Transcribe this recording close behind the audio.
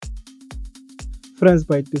Friends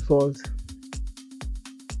by default.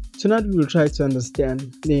 Tonight we will try to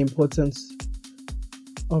understand the importance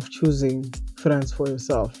of choosing friends for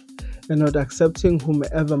yourself and not accepting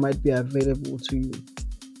whomever might be available to you.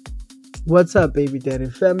 What's up, Baby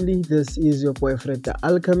Daddy family? This is your boyfriend, the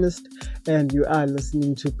Alchemist, and you are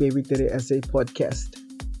listening to Baby Daddy SA podcast.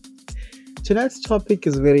 Tonight's topic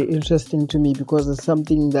is very interesting to me because it's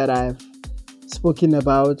something that I've spoken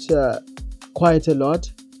about quite a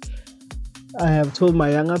lot. I have told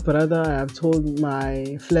my younger brother, I have told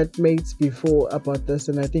my flatmates before about this,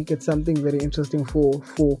 and I think it's something very interesting for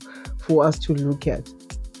us to look at.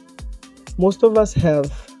 Most of us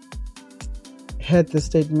have had the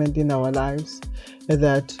statement in our lives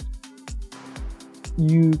that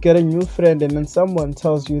you get a new friend and then someone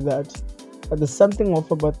tells you that there's something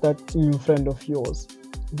off about that new friend of yours.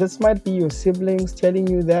 This might be your siblings telling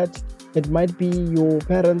you that. It might be your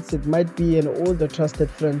parents, it might be an older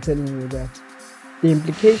trusted friend telling you that. The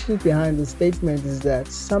implication behind the statement is that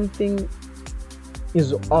something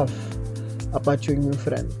is off about your new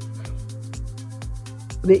friend.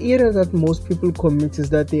 The error that most people commit is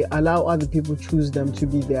that they allow other people choose them to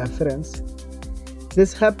be their friends.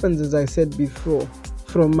 This happens, as I said before,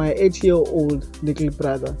 from my 8-year-old little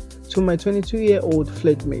brother to my 22-year-old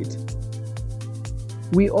flatmate.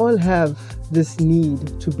 We all have this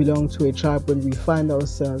need to belong to a tribe when we find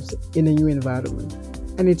ourselves in a new environment.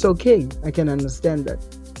 And it's okay, I can understand that.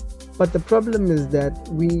 But the problem is that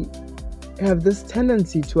we have this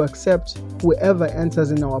tendency to accept whoever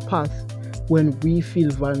enters in our path when we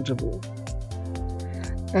feel vulnerable.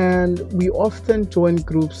 And we often join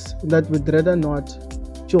groups that we'd rather not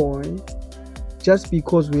join just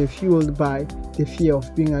because we're fueled by the fear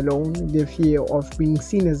of being alone, the fear of being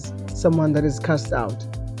seen as someone that is cast out.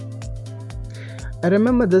 I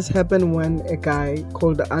remember this happened when a guy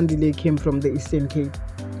called Andile came from the Eastern Cape.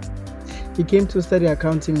 He came to study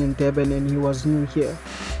accounting in Durban and he was new here.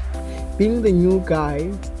 Being the new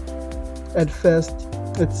guy, at first,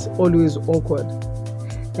 it's always awkward.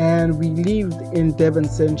 And we lived in Durban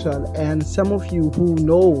Central, and some of you who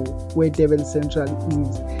know where Durban Central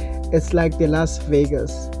is, it's like the Las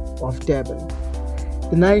Vegas of Durban.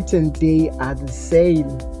 The night and day are the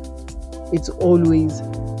same. It's always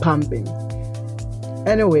pumping.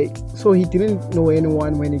 Anyway, so he didn't know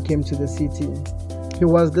anyone when he came to the city. He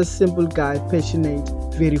was this simple guy, passionate,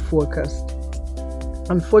 very focused.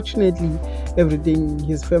 Unfortunately, everything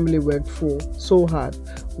his family worked for so hard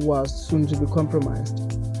was soon to be compromised.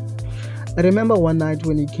 I remember one night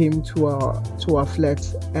when he came to our flat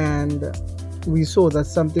and we saw that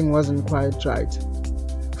something wasn't quite right.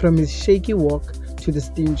 From his shaky walk to the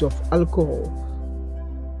stench of alcohol.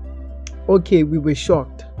 Okay, we were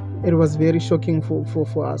shocked. It was very shocking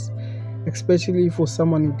for us, especially for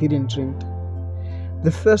someone who didn't drink.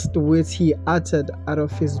 The first words he uttered out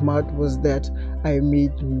of his mouth was that I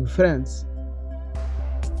made new friends.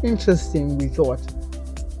 Interesting, we thought.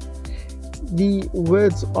 The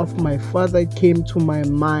words of my father came to my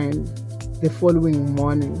mind the following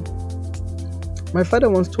morning. My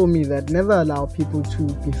father once told me that never allow people to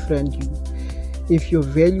befriend you if your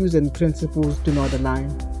values and principles do not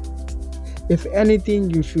align. If anything,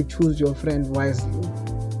 you should choose your friend wisely.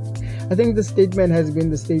 I think the statement has been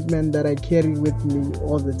the statement that I carry with me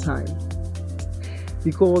all the time.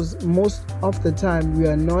 Because most of the time we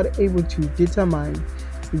are not able to determine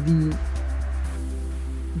the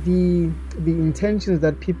intentions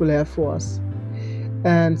that people have for us.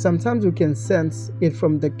 And sometimes we can sense it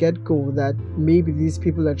from the get-go that maybe these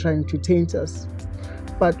people are trying to taint us.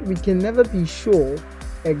 But we can never be sure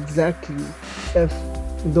exactly if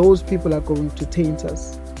those people are going to taint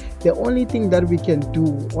us. The only thing that we can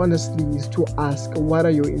do, honestly, is to ask, what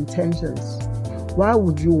are your intentions? Why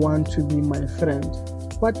would you want to be my friend?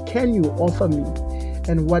 What can you offer me?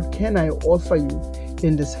 And what can I offer you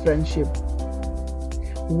in this friendship?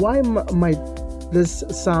 Why might this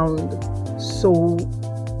sound so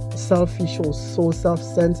selfish or so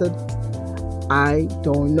self-centered? I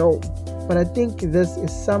don't know. But I think this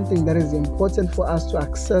is something that is important for us to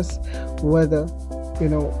access, whether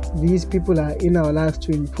these people are in our lives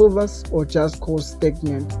to improve us or just cause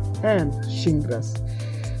stagnant and shingles.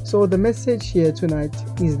 So the message here tonight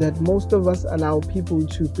is that most of us allow people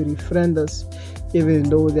to befriend us even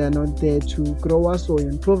though they are not there to grow us or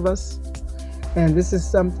improve us. And this is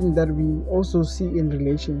something that we also see in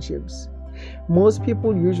relationships. Most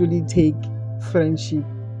people usually take friendship,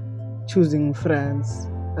 choosing friends,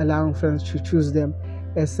 allowing friends to choose them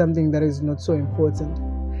as something that is not so important.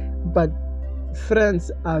 But friends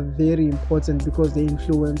are very important because they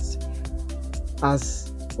influence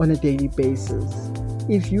us on a daily basis.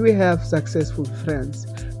 If you have successful friends,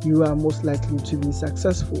 you are most likely to be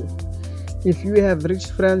successful. If you have rich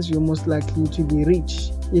friends, you're most likely to be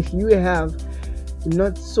rich. If you have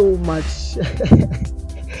not so much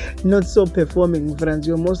not so performing friends,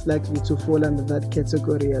 you're most likely to fall under that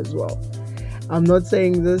category as well. I'm not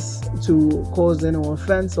saying this to cause any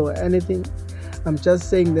offense or anything. I'm just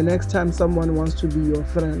saying the next time someone wants to be your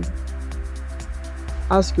friend,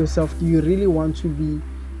 ask yourself, do you really want to be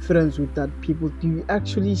friends with that people? Do you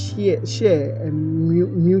actually share a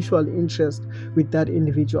mutual interest with that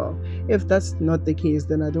individual? If that's not the case,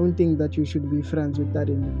 then I don't think that you should be friends with that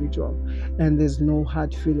individual, and there's no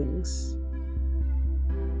hard feelings.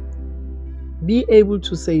 Be able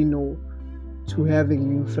to say no to having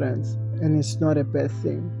new friends, and it's not a bad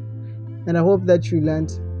thing. And I hope that you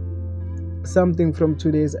learned something from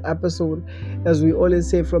today's episode. As we always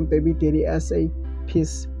say from Baby Daddy SA,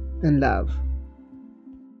 peace and love.